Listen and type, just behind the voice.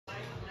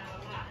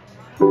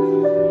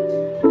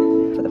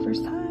For the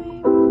first time.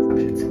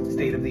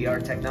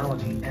 State-of-the-art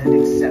technology and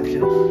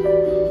exceptional.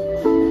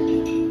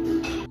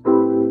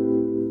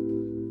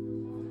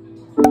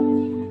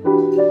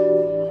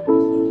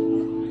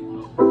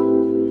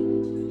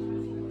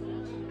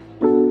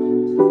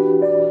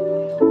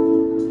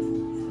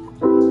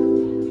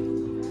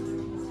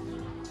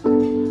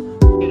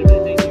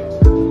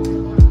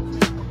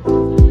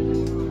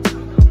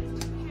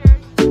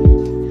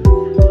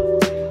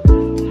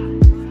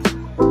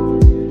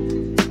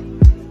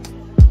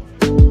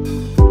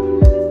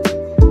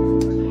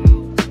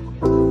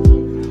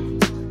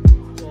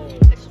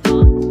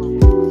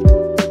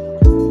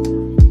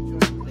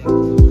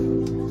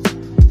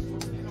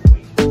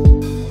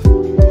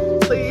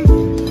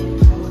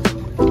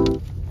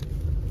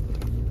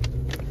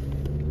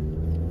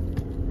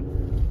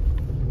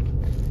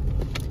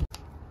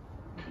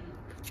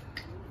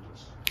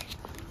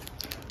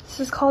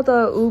 This is called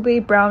the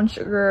ube brown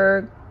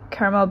sugar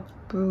caramel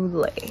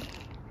brulee.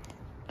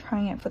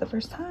 Trying it for the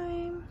first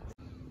time.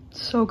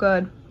 So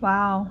good.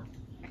 Wow.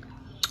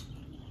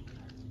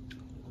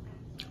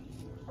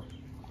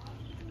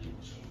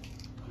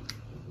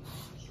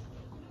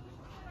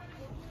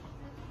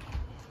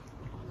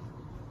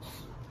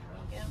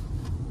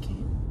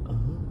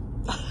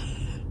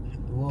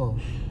 Whoa.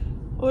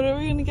 What are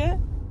we gonna get?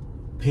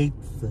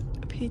 Pizza.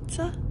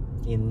 Pizza?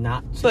 In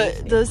not.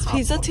 But does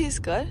pizza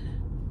taste good?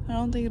 I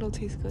don't think it'll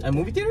taste good. At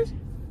movie theaters?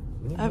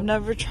 I've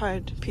never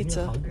tried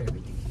pizza.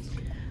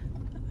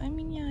 I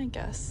mean, yeah, I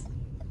guess.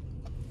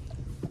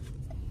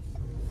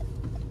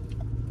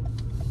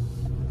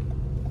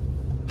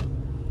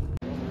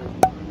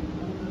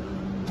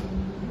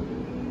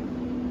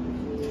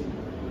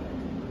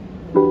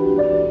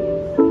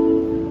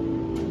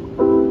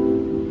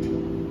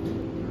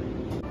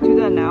 Do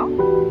that now?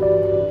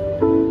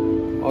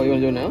 Oh, you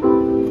wanna do it now?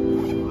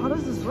 How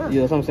does this work?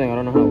 Yeah, that's what I'm saying. I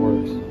don't know how it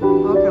works.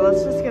 Okay,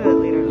 let's just get it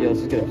later. Yeah, let's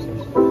just get it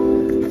upstairs.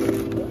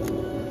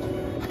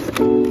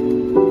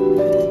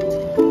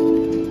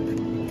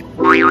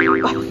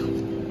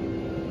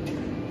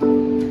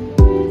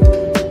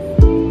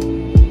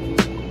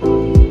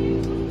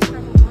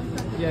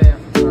 Yeah,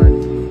 sorry.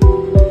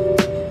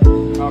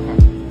 Okay.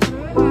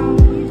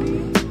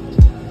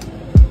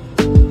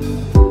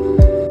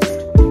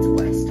 It's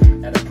West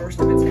at a first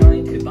of its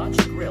kind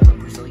hibachi grill and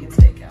Brazilian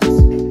steakhouse.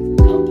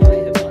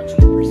 Kampai Hibachi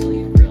and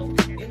Brazilian Grill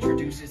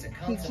introduces a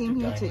concept came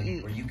here of to dining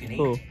eat. where you can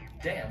Who? eat,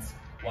 dance,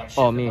 watch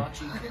Oh, me.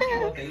 hibachi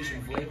cooking up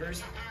Asian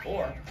flavors,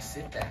 or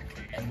sit back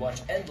and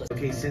watch endless.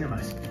 Showcase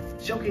Cinemas.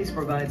 Showcase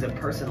provides a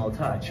personal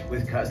touch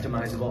with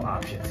customizable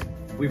options.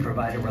 We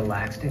provide a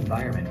relaxed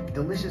environment,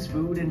 delicious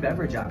food and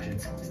beverage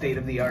options,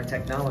 state-of-the-art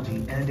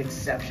technology, and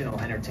exceptional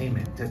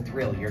entertainment to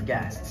thrill your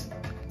guests.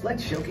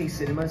 Let Showcase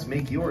Cinemas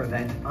make your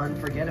event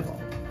unforgettable.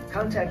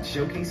 Contact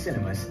Showcase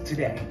Cinemas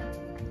today.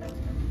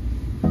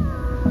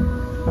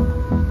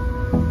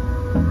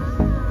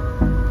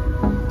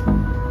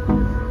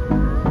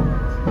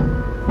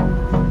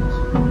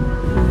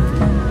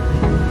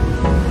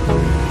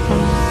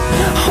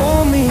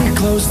 Hold me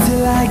close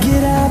till I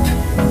get up.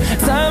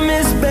 Time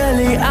is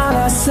barely on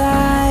our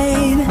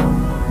side.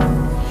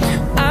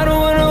 I don't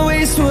wanna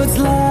waste what's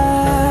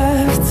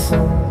left.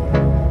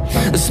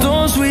 The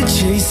storms we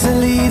chase are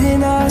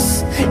leading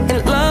us,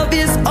 and love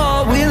is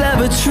all we'll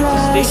ever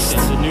trust.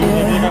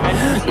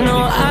 Yeah. No,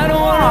 I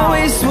don't wanna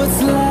waste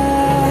what's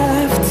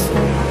left.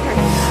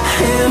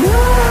 And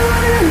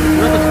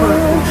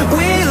on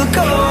we'll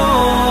go,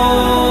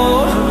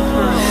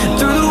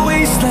 through the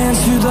wastelands,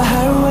 through the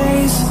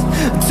highways,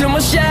 till my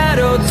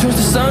shadow turns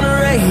to sun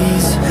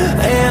rays.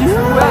 And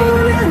on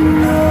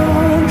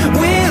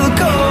we'll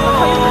go,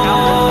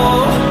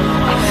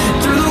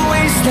 through the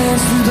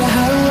wastelands, through the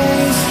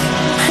highways,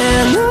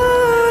 and on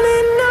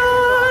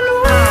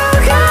we'll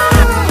go.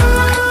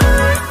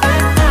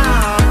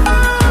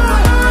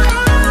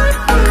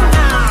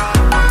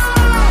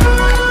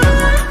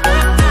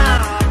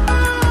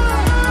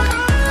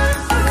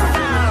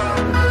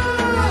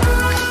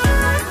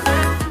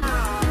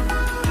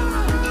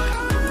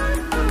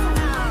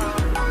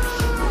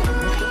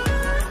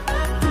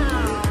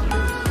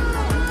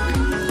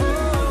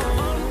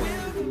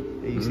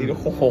 You see the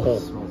whole.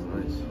 Smells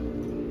nice.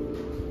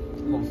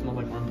 Oh, smells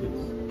like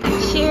armpits.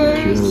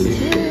 Cheers.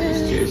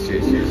 Cheers,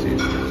 cheers, cheers,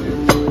 cheers.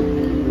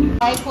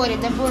 I put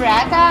it the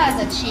burrata,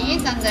 the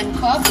cheese, and then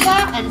kofta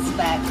and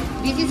spag.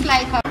 This is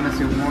like a... I'm gonna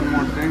say one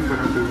more thing, but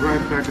I'll be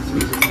right back as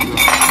soon as it comes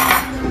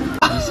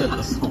up. You said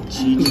the salt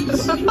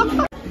cheese.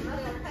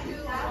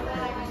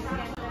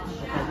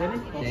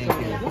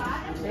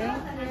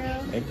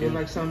 Thank you. Would you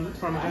like some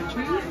Parmesan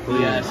cheese?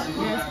 Yes.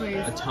 Yes,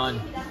 please. A ton.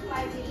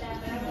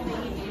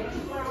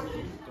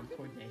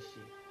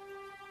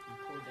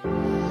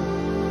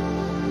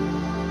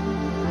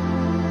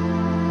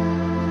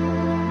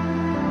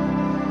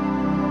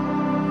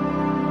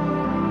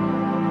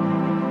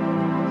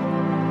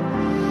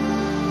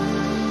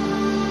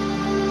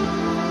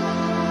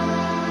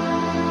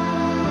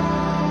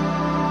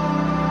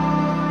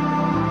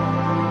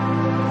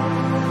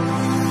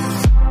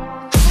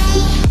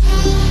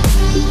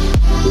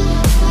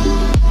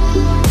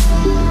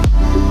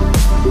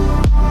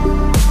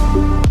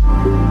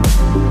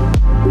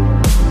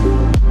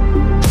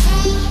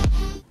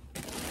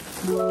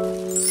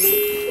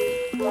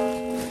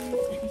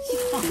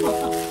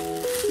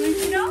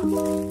 Oh,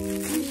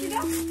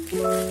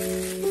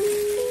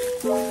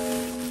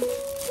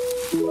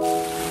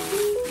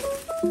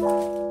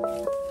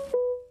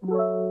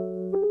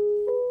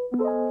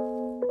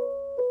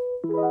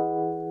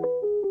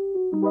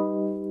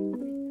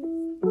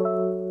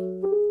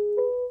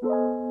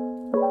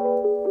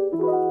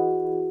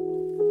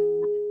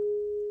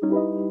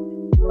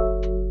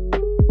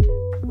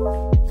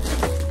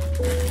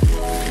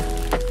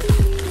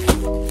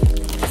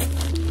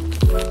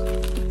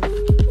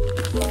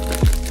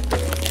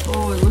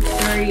 it looks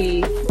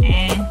very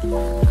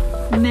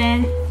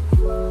meh.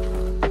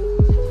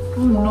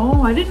 Oh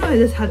no, I didn't know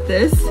this had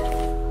this.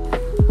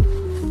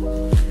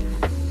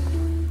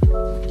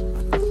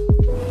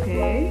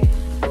 Okay.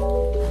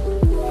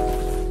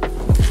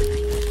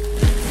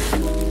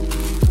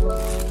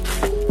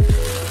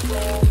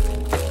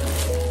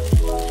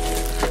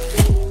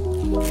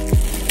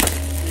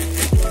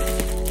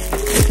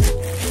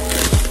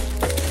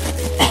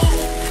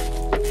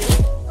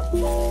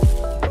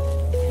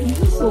 This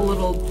is a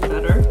little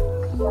better.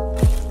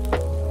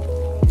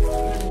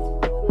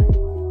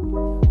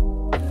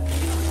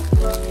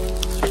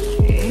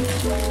 Okay.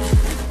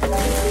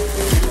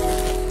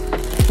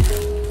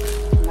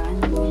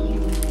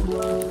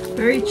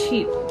 Very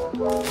cheap.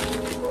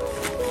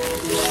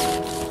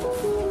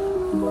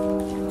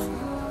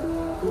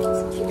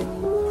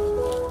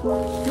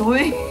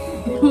 여행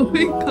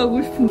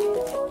가고 싶은데.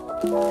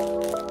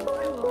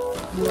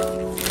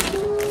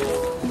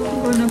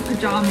 이거는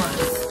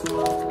pajamas.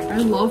 I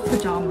love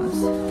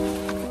pajamas. A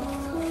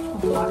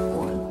black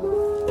one.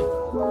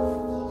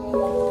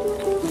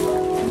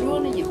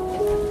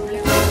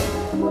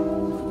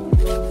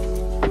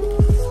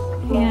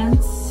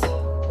 Pants.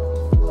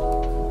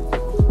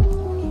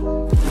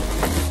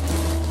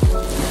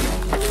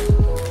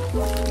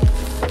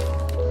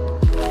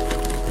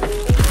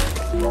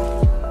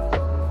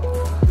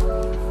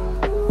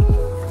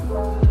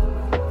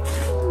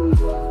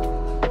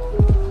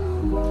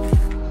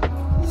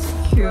 It's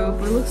cute,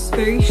 but it looks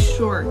very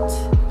short.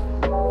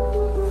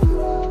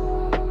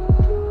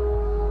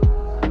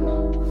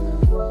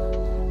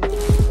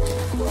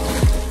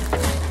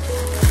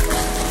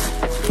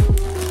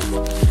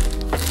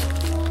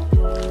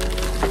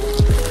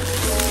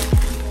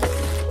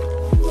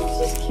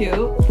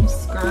 Cute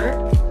skirt,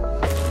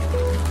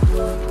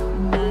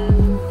 and then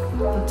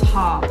the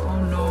top. Oh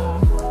no.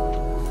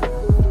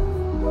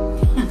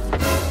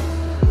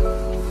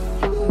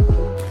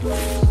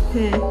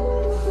 Okay.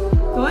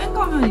 여행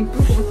가면 이쁠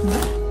것 같은데?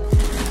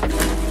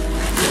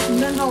 And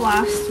then the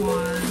last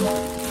one,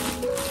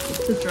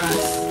 the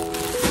dress.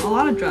 A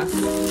lot of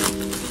dresses.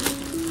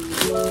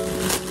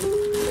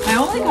 I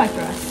only got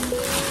dress.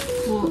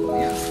 Well,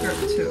 yeah, skirt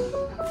too.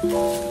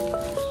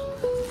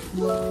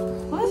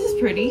 Well, this is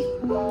pretty.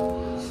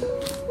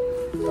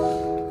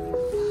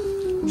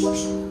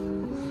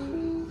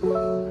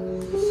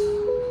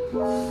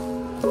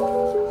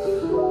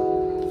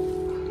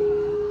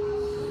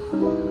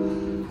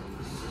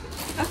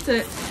 That's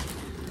it.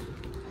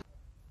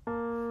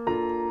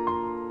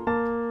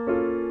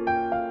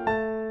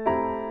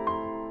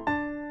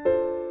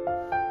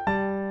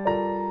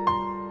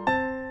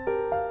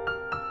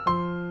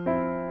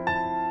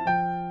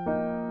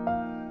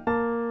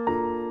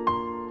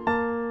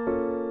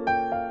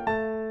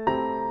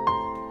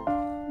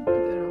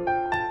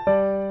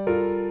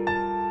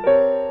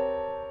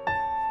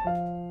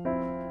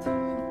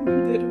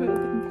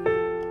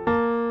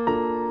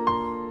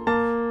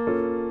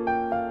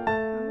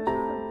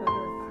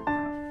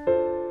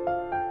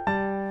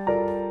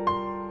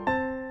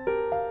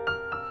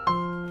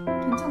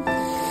 괜찮다.